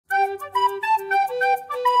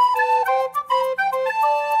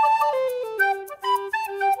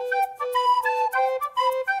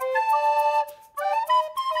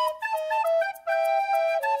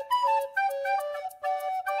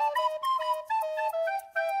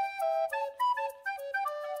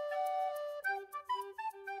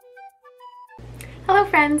Hello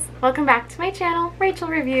friends, welcome back to my channel, Rachel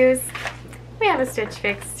Reviews. We have a Stitch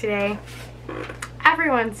Fix today.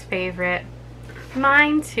 Everyone's favorite.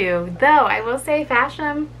 Mine too, though I will say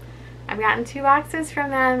Fashion, I've gotten 2 boxes from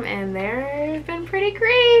them and they've been pretty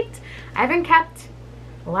great. I haven't kept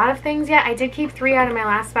a lot of things yet. I did keep 3 out of my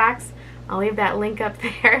last box. I'll leave that link up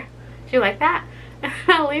there. Do you like that?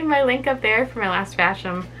 I'll leave my link up there for my last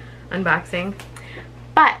Fashion unboxing.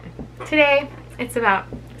 But today it's about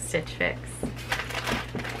Stitch Fix.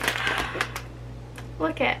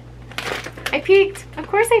 Look it. I peeked. Of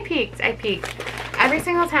course I peeked. I peeked. Every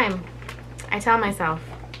single time I tell myself,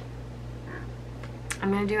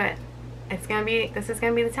 I'm going to do it. This is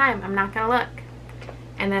going to be the time. I'm not going to look.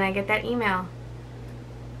 And then I get that email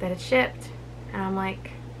that it's shipped. And I'm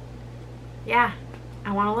like, yeah,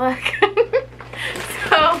 I want to look.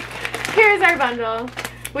 So here's our bundle.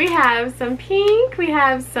 We have some pink. We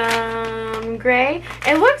have some gray.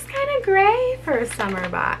 It looks kind of gray for a summer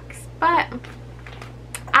box, but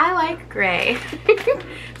I like gray.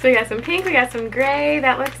 So we got some pink, we got some gray,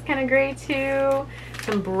 that looks kind of gray too,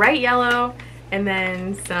 some bright yellow, and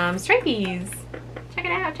then some stripies. Check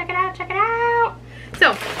it out, check it out, check it out.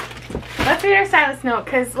 So let's read our stylist note,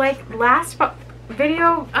 because like last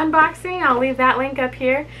video unboxing, I'll leave that link up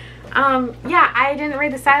here. Yeah, I didn't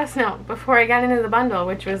read the stylist note before I got into the bundle,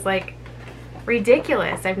 which was like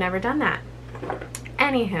ridiculous. I've never done that.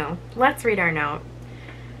 Anywho, let's read our note.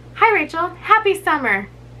 Hi Rachel, happy summer.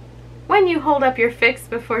 When you hold up your fix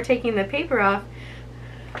before taking the paper off,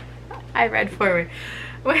 I read forward.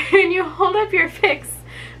 When you hold up your fix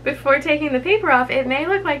before taking the paper off, it may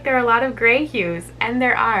look like there are a lot of gray hues, and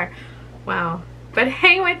there are. Wow. But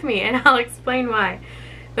hang with me and I'll explain why.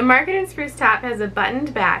 The Market and Spruce top has a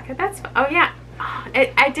buttoned back. That's, oh yeah.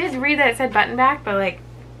 I did read that it said button back, but like,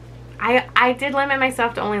 I did limit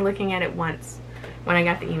myself to only looking at it once when I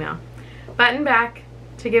got the email. Button back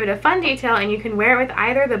to give it a fun detail, and you can wear it with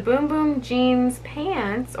either the Boom Boom jeans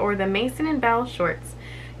pants or the Mason and Bell shorts.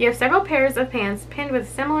 You have several pairs of pants pinned with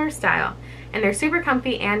similar style, and they're super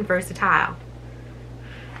comfy and versatile.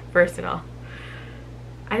 Versatile.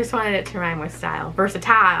 I just wanted it to rhyme with style.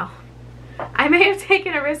 Versatile. I may have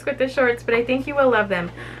taken a risk with the shorts, but I think you will love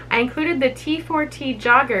them. I included the T4T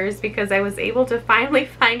joggers because I was able to finally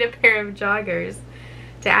find a pair of joggers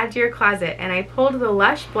to add to your closet, and I pulled the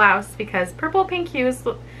Lush blouse because purple pink hues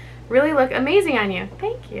really look amazing on you.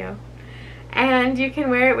 Thank you. And you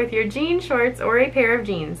can wear it with your jean shorts or a pair of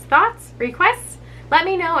jeans. Thoughts? Requests? Let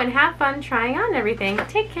me know and have fun trying on everything.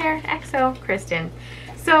 Take care. XO, Kristen.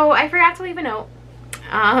 So I forgot to leave a note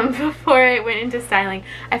before I went into styling.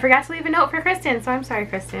 I forgot to leave a note for Kristen, so I'm sorry,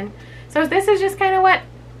 Kristen. So this is just kind of what,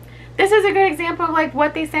 this is a good example of like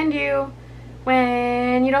what they send you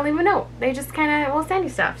when you don't leave a note. They just kind of will send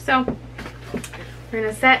you stuff. So we're going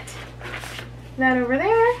to set that over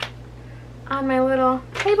there on my little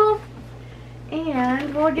table,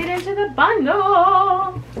 and we'll get into the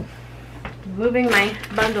bundle. Moving my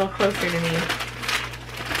bundle closer to me.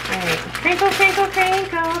 Alright, crinkle, crinkle,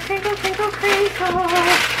 crinkle, crinkle, crinkle, crinkle.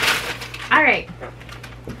 Alright,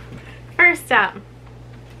 first up,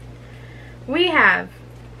 we have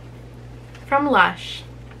from Lush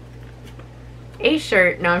a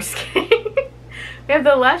shirt. No, I'm just kidding. We have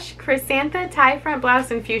the Lush Chrysanthemum tie front blouse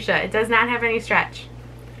in fuchsia. It does not have any stretch.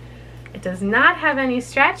 It does not have any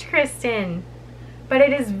stretch, Kristen. But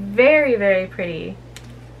it is very, very pretty.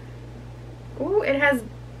 Ooh, it has...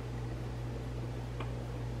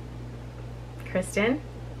 Kristen?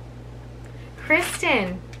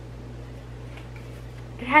 Kristen!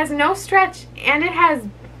 It has no stretch, and it has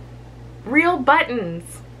real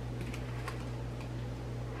buttons.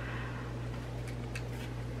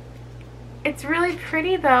 It's really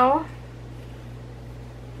pretty though.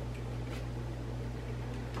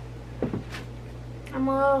 I'm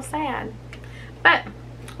a little sad. But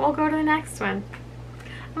we'll go to the next one.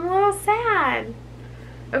 I'm a little sad.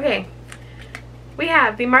 Okay. We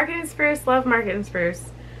have the Market and Spruce, love Market and Spruce.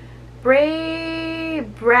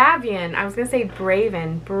 Bravian, I was going to say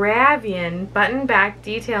Braven. Bravian button back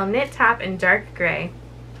detail knit top in dark gray.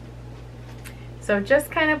 So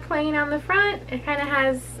just kind of plain on the front. It kind of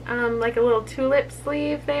has like a little tulip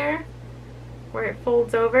sleeve there where it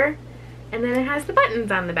folds over, and then it has the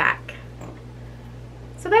buttons on the back.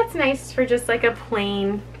 So that's nice for just like a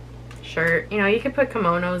plain shirt. You know, you could put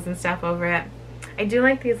kimonos and stuff over it. I do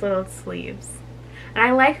like these little sleeves, and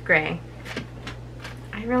I like gray.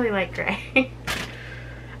 I really like gray.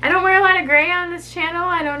 I don't wear a lot of gray on this channel.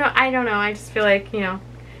 I don't know. I just feel like, you know,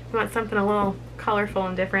 I want something a little colorful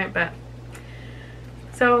and different, but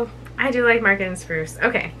so I do like Market and Spruce.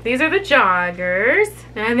 Okay, these are the joggers,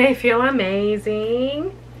 and they feel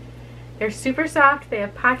amazing. They're super soft. They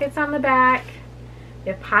have pockets on the back.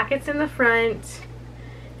 They have pockets in the front.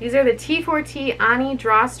 These are the T4T Ani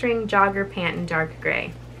drawstring jogger pant in dark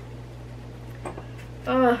gray.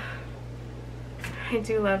 Oh, I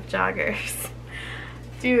do love joggers.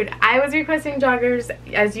 Dude, I was requesting joggers,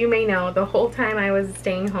 as you may know, the whole time I was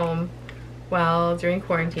staying home, well, during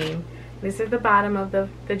quarantine. This is the bottom of the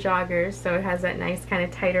joggers, so it has that nice kind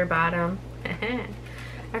of tighter bottom.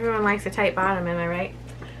 Everyone likes a tight bottom, am I right?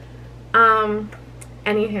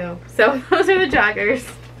 Anywho, so those are the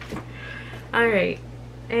joggers. Alright,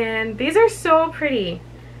 and these are so pretty.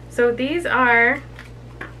 So these are,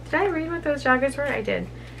 did I read what those joggers were? I did.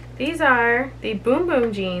 These are the Boom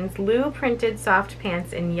Boom Jeans Lou printed soft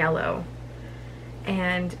pants in yellow.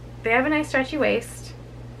 And they have a nice stretchy waist.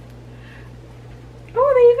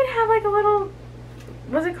 Oh, they even have like a little,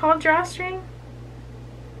 was it called drawstring?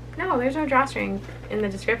 No, there's no drawstring in the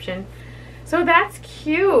description. So that's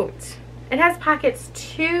cute. It has pockets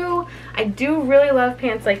too. I do really love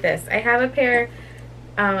pants like this. I have a pair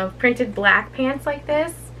of printed black pants like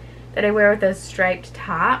this that I wear with a striped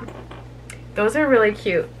top. Those are really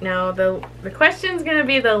cute. Now the question's gonna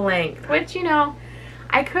be the length, which, you know,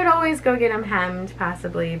 I could always go get them hemmed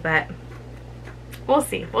possibly, but we'll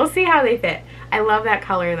see. We'll see how they fit. I love that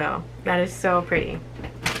color though. That is so pretty.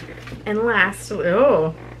 And last,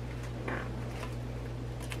 oh,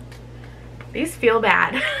 these feel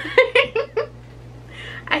bad.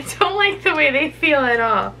 I don't like the way they feel at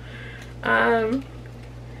all.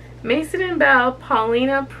 Mason & Bell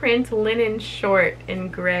Paulina print linen short in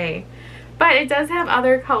gray. But it does have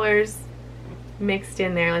other colors mixed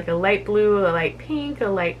in there, like a light blue, a light pink, a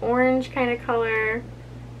light orange kind of color.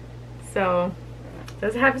 So, it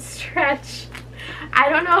does have a stretch. I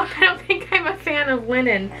don't know, I don't think I'm a fan of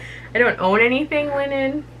linen. I don't own anything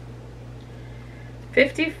linen.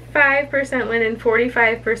 55% linen,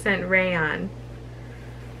 45% rayon.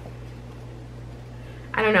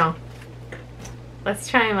 I don't know. Let's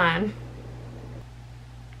try them on.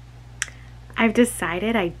 I've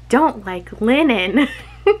decided I don't like linen.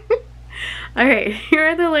 Alright, here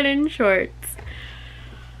are the linen shorts.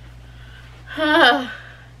 For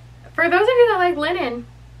those of you that like linen,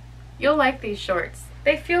 you'll like these shorts.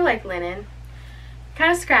 They feel like linen.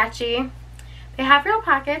 Kind of scratchy. They have real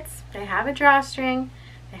pockets. They have a drawstring.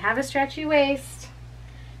 They have a stretchy waist.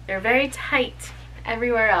 They're very tight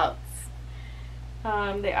everywhere else.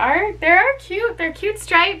 They are cute. They're cute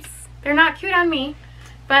stripes. They're not cute on me,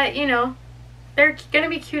 but you know, they're gonna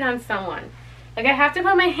be cute on someone. Like, I have to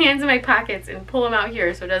put my hands in my pockets and pull them out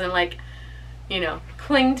here so it doesn't, like, you know,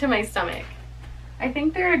 cling to my stomach. I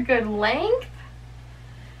think they're a good length.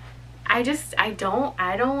 I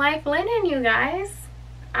don't like linen, you guys.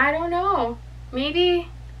 I don't know. Maybe,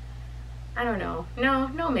 I don't know.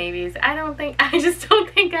 No maybes. I just don't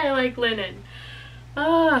think I like linen.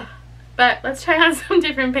 But let's try on some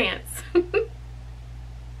different pants.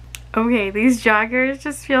 Okay, these joggers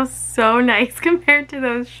just feel so nice compared to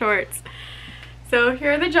those shorts. So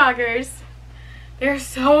here are the joggers. They're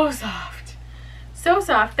so soft. So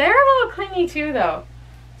soft. They're a little clingy too though.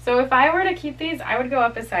 So if I were to keep these, I would go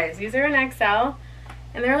up a size. These are an XL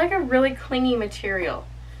and they're like a really clingy material.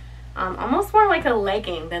 Almost more like a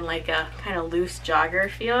legging than like a kind of loose jogger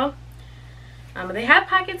feel. But they have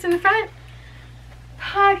pockets in the front,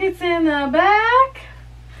 pockets in the back.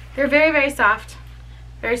 They're very, very soft.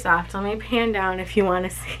 Very soft. Let me pan down if you want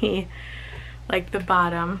to see like the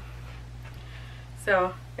bottom.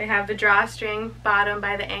 So they have the drawstring bottom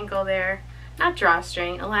by the ankle there. Not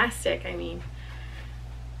drawstring, elastic I mean.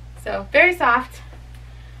 So very soft.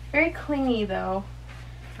 Very clingy though.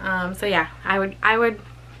 So yeah,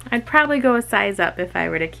 I'd probably go a size up if I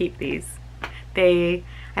were to keep these. I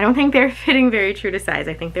don't think they're fitting very true to size.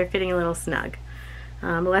 I think they're fitting a little snug.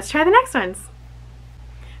 But let's try the next ones.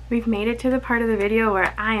 We've made it to the part of the video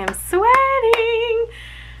where I am sweating.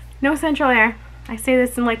 No central air. I say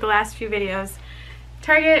this in like the last few videos.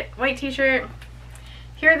 Target, white t-shirt.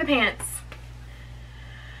 Here are the pants.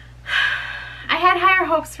 I had higher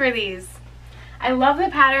hopes for these. I love the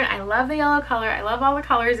pattern. I love the yellow color. I love all the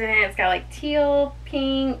colors in it. It's got like teal,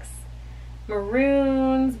 pinks,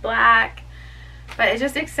 maroons, black. But it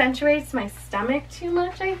just accentuates my stomach too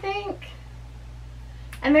much, I think.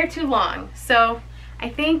 And they're too long. So I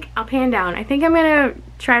think I'll pan down. I think I'm gonna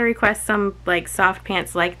try to request some like soft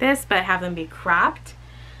pants like this, but have them be cropped,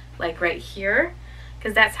 like right here,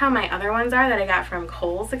 because that's how my other ones are that I got from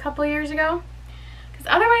Kohl's a couple years ago. Because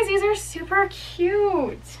otherwise these are super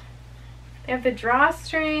cute. They have the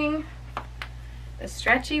drawstring, the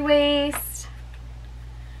stretchy waist.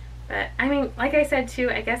 But I mean, like I said too,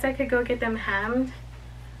 I guess I could go get them hemmed,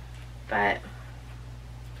 but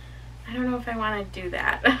I don't know if I want to do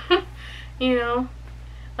that. You know?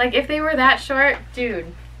 Like, if they were that short,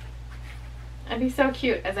 dude, that'd be so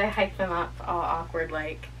cute as I hike them up all awkward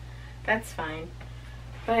like. That's fine.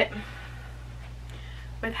 But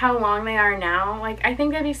with how long they are now, like, I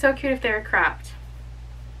think that'd be so cute if they were cropped.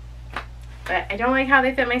 But I don't like how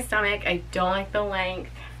they fit my stomach. I don't like the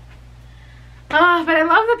length. Oh, but I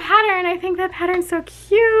love the pattern. I think that pattern's so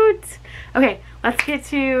cute. Okay, let's get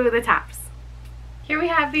to the tops. Here we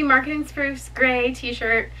have the Market and Spruce gray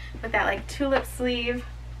t-shirt with that like tulip sleeve.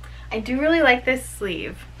 I do really like this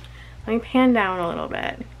sleeve. Let me pan down a little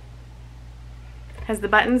bit. Has the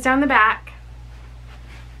buttons down the back.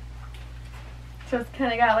 So it's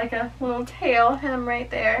kind of got like a little tail hem right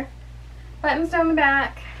there. Buttons down the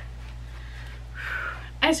back.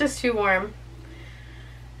 It's just too warm.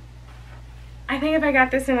 I think if I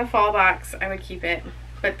got this in a fall box, I would keep it.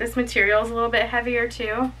 But this material is a little bit heavier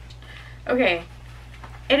too. Okay,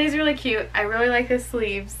 it is really cute. I really like the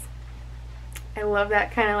sleeves. I love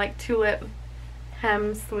that kind of like tulip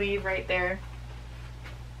hem sleeve right there.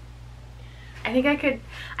 I think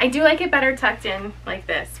I do like it better tucked in like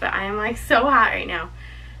this, but I am like so hot right now.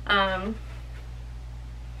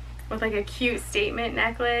 With like a cute statement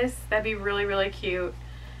necklace, that'd be really, really cute.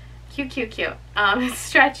 Cute, cute, cute. It's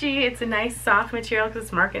stretchy. It's a nice soft material because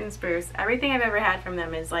it's Market and Spruce. Everything I've ever had from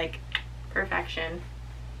them is like perfection.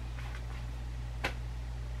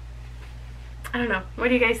 I don't know. What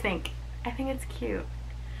do you guys think? I think it's cute.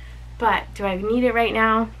 But do I need it right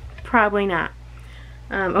now? Probably not.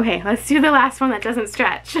 Okay, let's do the last one that doesn't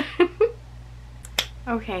stretch.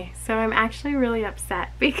 Okay, so I'm actually really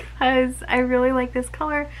upset because I really like this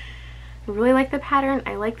color. I really like the pattern.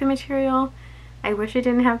 I like the material. I wish it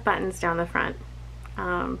didn't have buttons down the front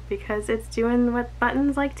because it's doing what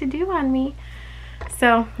buttons like to do on me.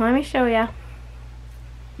 So let me show you.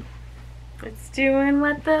 It's doing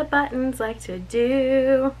what the buttons like to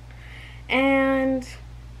do. And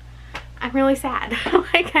I'm really sad.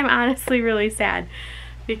 Like, I'm honestly really sad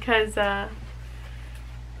because I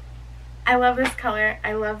love this color.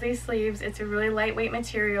 I love these sleeves. It's a really lightweight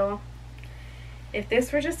material. If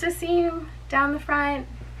this were just a seam down the front,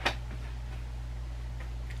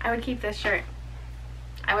 I would keep this shirt.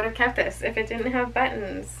 I would have kept this if it didn't have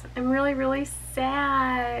buttons. I'm really, really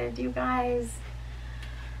sad, you guys.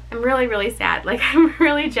 I'm really, really sad. Like, I'm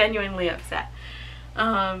really genuinely upset.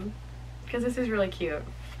 Because this is really cute.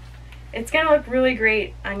 It's gonna look really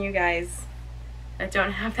great on you guys that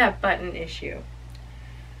don't have that button issue.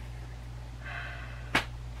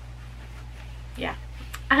 Yeah,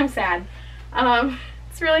 I'm sad.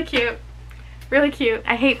 It's really cute. Really cute.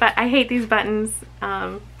 I hate these buttons.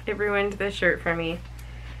 It ruined the shirt for me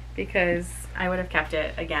because I would have kept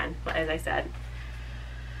it again, as I said.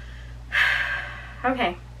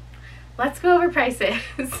 Okay, let's go over prices.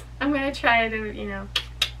 I'm gonna try to, you know,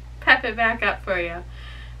 pep it back up for you,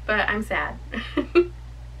 but I'm sad.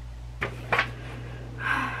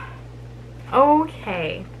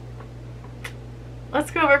 Okay, let's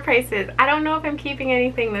go over prices. I don't know if I'm keeping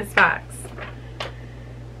anything this box.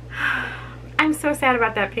 I'm so sad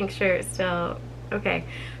about that pink shirt still. Okay,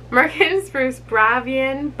 Market and Spruce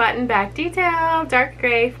Bravian button back detail, dark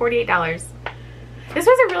gray, $48. This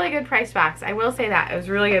was a really good price box. I will say that. It was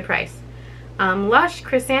a really good price. Lush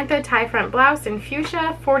Chrysanthemum tie front blouse in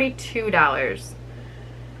fuchsia, $42.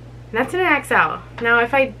 That's in an XL. Now,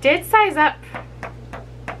 if I did size up,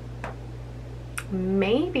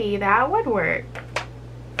 maybe that would work.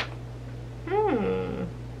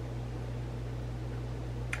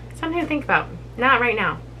 Something to think about. Not right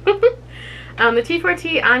now. The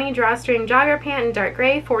T4T Ani drawstring jogger pant in dark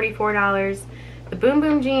gray, $44. The Boom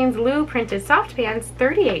Boom Jeans Lou printed soft pants,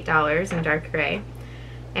 $38 in dark gray.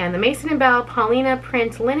 And the Mason & Bell Paulina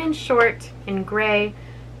print linen short in gray,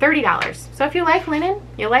 $30. So if you like linen,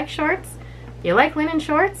 you like shorts, you like linen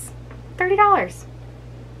shorts, $30.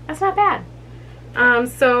 That's not bad.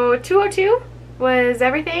 So $202 was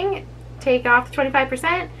everything. Take off the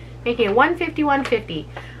 25%, making it $150.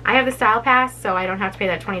 I have the Style Pass, so I don't have to pay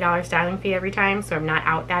that $20 styling fee every time, so I'm not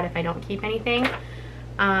out that if I don't keep anything.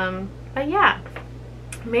 But yeah,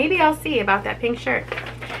 maybe I'll see about that pink shirt.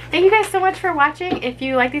 Thank you guys so much for watching. If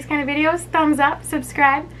you like these kind of videos, thumbs up,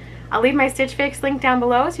 subscribe. I'll leave my Stitch Fix link down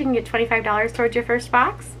below so you can get $25 towards your first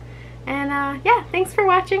box. And yeah, thanks for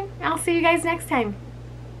watching. I'll see you guys next time.